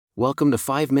Welcome to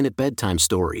 5-Minute Bedtime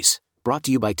Stories, brought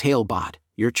to you by Talebot,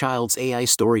 your child's AI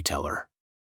storyteller.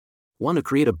 Want to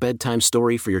create a bedtime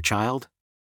story for your child?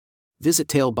 Visit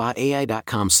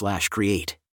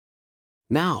talebotai.com/create.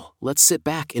 Now, let's sit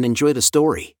back and enjoy the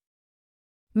story.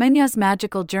 Manya's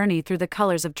magical journey through the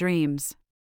colors of dreams.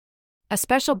 A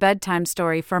special bedtime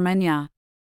story for Manya.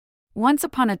 Once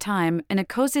upon a time, in a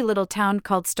cozy little town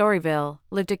called Storyville,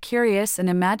 lived a curious and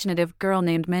imaginative girl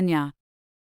named Manya.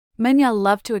 Manya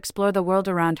loved to explore the world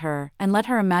around her and let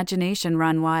her imagination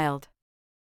run wild.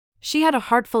 She had a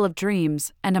heart full of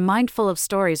dreams and a mind full of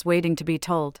stories waiting to be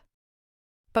told.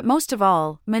 But most of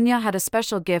all, Manya had a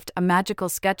special gift, a magical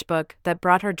sketchbook that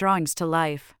brought her drawings to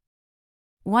life.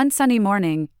 One sunny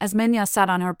morning, as Manya sat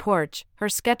on her porch, her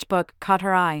sketchbook caught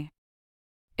her eye.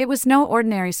 It was no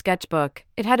ordinary sketchbook,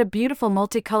 it had a beautiful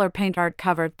multicolor paint art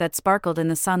cover that sparkled in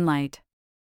the sunlight.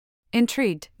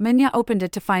 Intrigued, Manya opened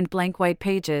it to find blank white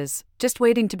pages, just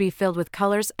waiting to be filled with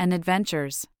colors and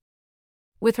adventures.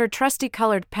 With her trusty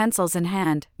colored pencils in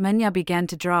hand, Manya began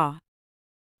to draw.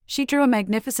 She drew a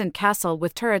magnificent castle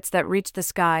with turrets that reached the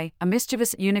sky, a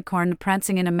mischievous unicorn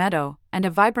prancing in a meadow, and a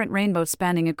vibrant rainbow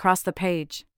spanning across the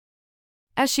page.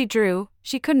 As she drew,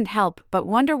 she couldn't help but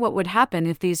wonder what would happen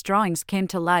if these drawings came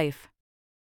to life.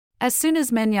 As soon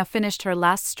as Manya finished her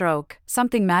last stroke,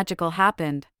 something magical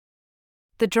happened.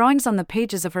 The drawings on the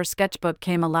pages of her sketchbook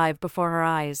came alive before her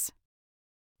eyes.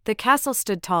 The castle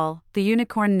stood tall, the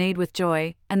unicorn neighed with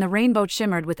joy, and the rainbow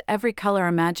shimmered with every color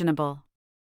imaginable.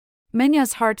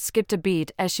 Manya's heart skipped a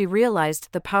beat as she realized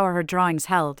the power her drawings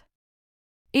held.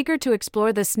 Eager to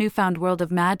explore this newfound world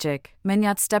of magic,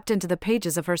 Manya stepped into the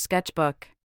pages of her sketchbook.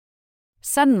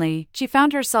 Suddenly, she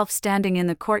found herself standing in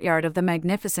the courtyard of the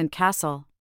magnificent castle.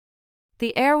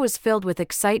 The air was filled with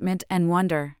excitement and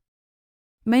wonder.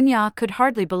 Manya could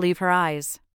hardly believe her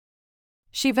eyes.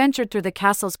 She ventured through the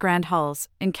castle's grand halls,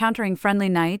 encountering friendly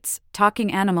knights,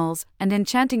 talking animals, and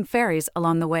enchanting fairies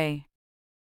along the way.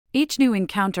 Each new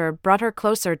encounter brought her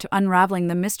closer to unraveling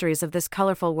the mysteries of this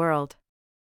colorful world.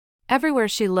 Everywhere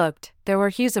she looked, there were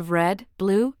hues of red,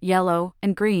 blue, yellow,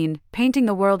 and green, painting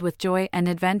the world with joy and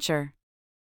adventure.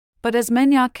 But as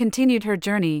Manya continued her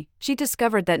journey, she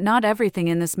discovered that not everything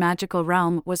in this magical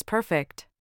realm was perfect.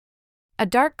 A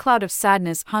dark cloud of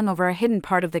sadness hung over a hidden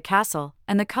part of the castle,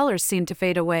 and the colors seemed to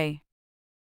fade away.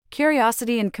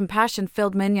 Curiosity and compassion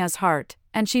filled Manya's heart,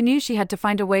 and she knew she had to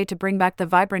find a way to bring back the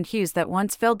vibrant hues that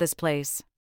once filled this place.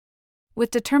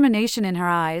 With determination in her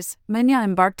eyes, Manya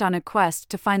embarked on a quest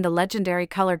to find the legendary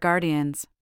color guardians.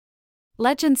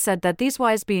 Legend said that these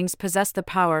wise beings possessed the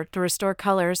power to restore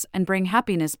colors and bring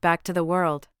happiness back to the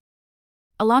world.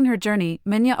 Along her journey,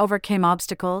 Manya overcame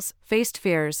obstacles, faced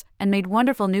fears, and made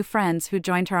wonderful new friends who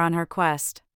joined her on her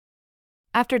quest.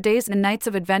 After days and nights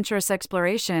of adventurous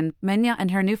exploration, Manya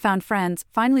and her newfound friends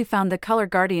finally found the color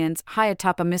guardians high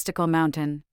atop a mystical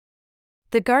mountain.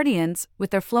 The guardians,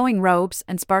 with their flowing robes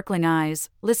and sparkling eyes,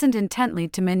 listened intently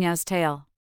to Manya's tale.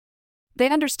 They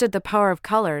understood the power of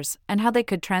colors and how they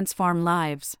could transform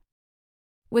lives.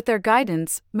 With their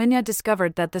guidance, Manya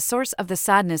discovered that the source of the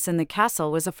sadness in the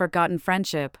castle was a forgotten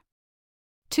friendship.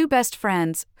 Two best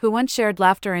friends, who once shared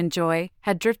laughter and joy,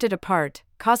 had drifted apart,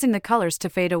 causing the colors to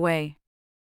fade away.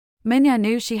 Manya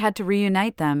knew she had to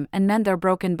reunite them and mend their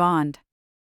broken bond.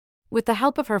 With the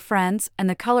help of her friends and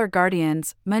the color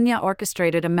guardians, Manya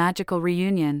orchestrated a magical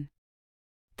reunion.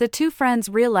 The two friends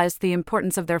realized the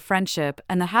importance of their friendship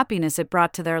and the happiness it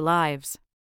brought to their lives.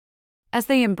 As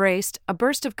they embraced, a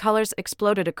burst of colors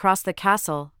exploded across the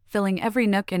castle, filling every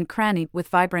nook and cranny with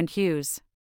vibrant hues.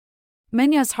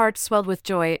 Manya's heart swelled with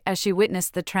joy as she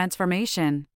witnessed the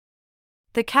transformation.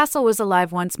 The castle was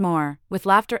alive once more, with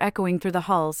laughter echoing through the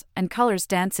halls and colors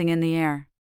dancing in the air.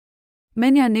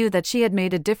 Manya knew that she had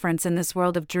made a difference in this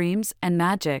world of dreams and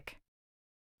magic.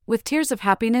 With tears of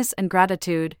happiness and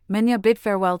gratitude, Manya bid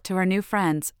farewell to her new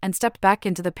friends and stepped back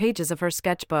into the pages of her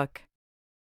sketchbook.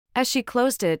 As she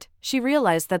closed it, she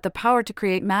realized that the power to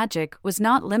create magic was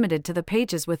not limited to the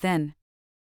pages within.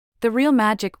 The real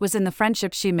magic was in the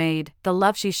friendships she made, the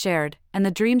love she shared, and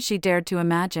the dreams she dared to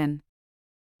imagine.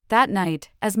 That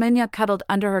night, as Manya cuddled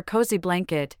under her cozy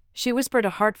blanket, she whispered a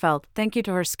heartfelt thank you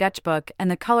to her sketchbook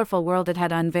and the colorful world it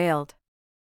had unveiled.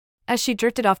 As she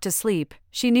drifted off to sleep,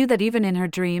 she knew that even in her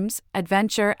dreams,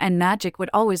 adventure and magic would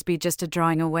always be just a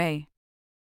drawing away.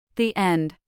 The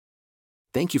end.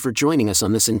 Thank you for joining us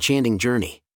on this enchanting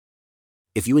journey.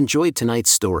 If you enjoyed tonight's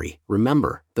story,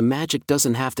 remember, the magic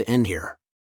doesn't have to end here.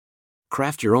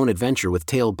 Craft your own adventure with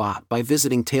Talebot by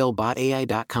visiting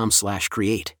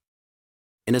talebotai.com/create.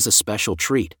 And as a special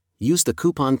treat, Use the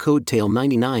coupon code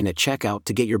TALE99 at checkout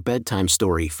to get your bedtime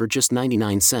story for just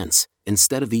 99 cents,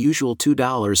 instead of the usual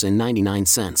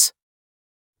 $2.99.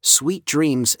 Sweet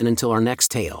dreams, and until our next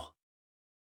tale.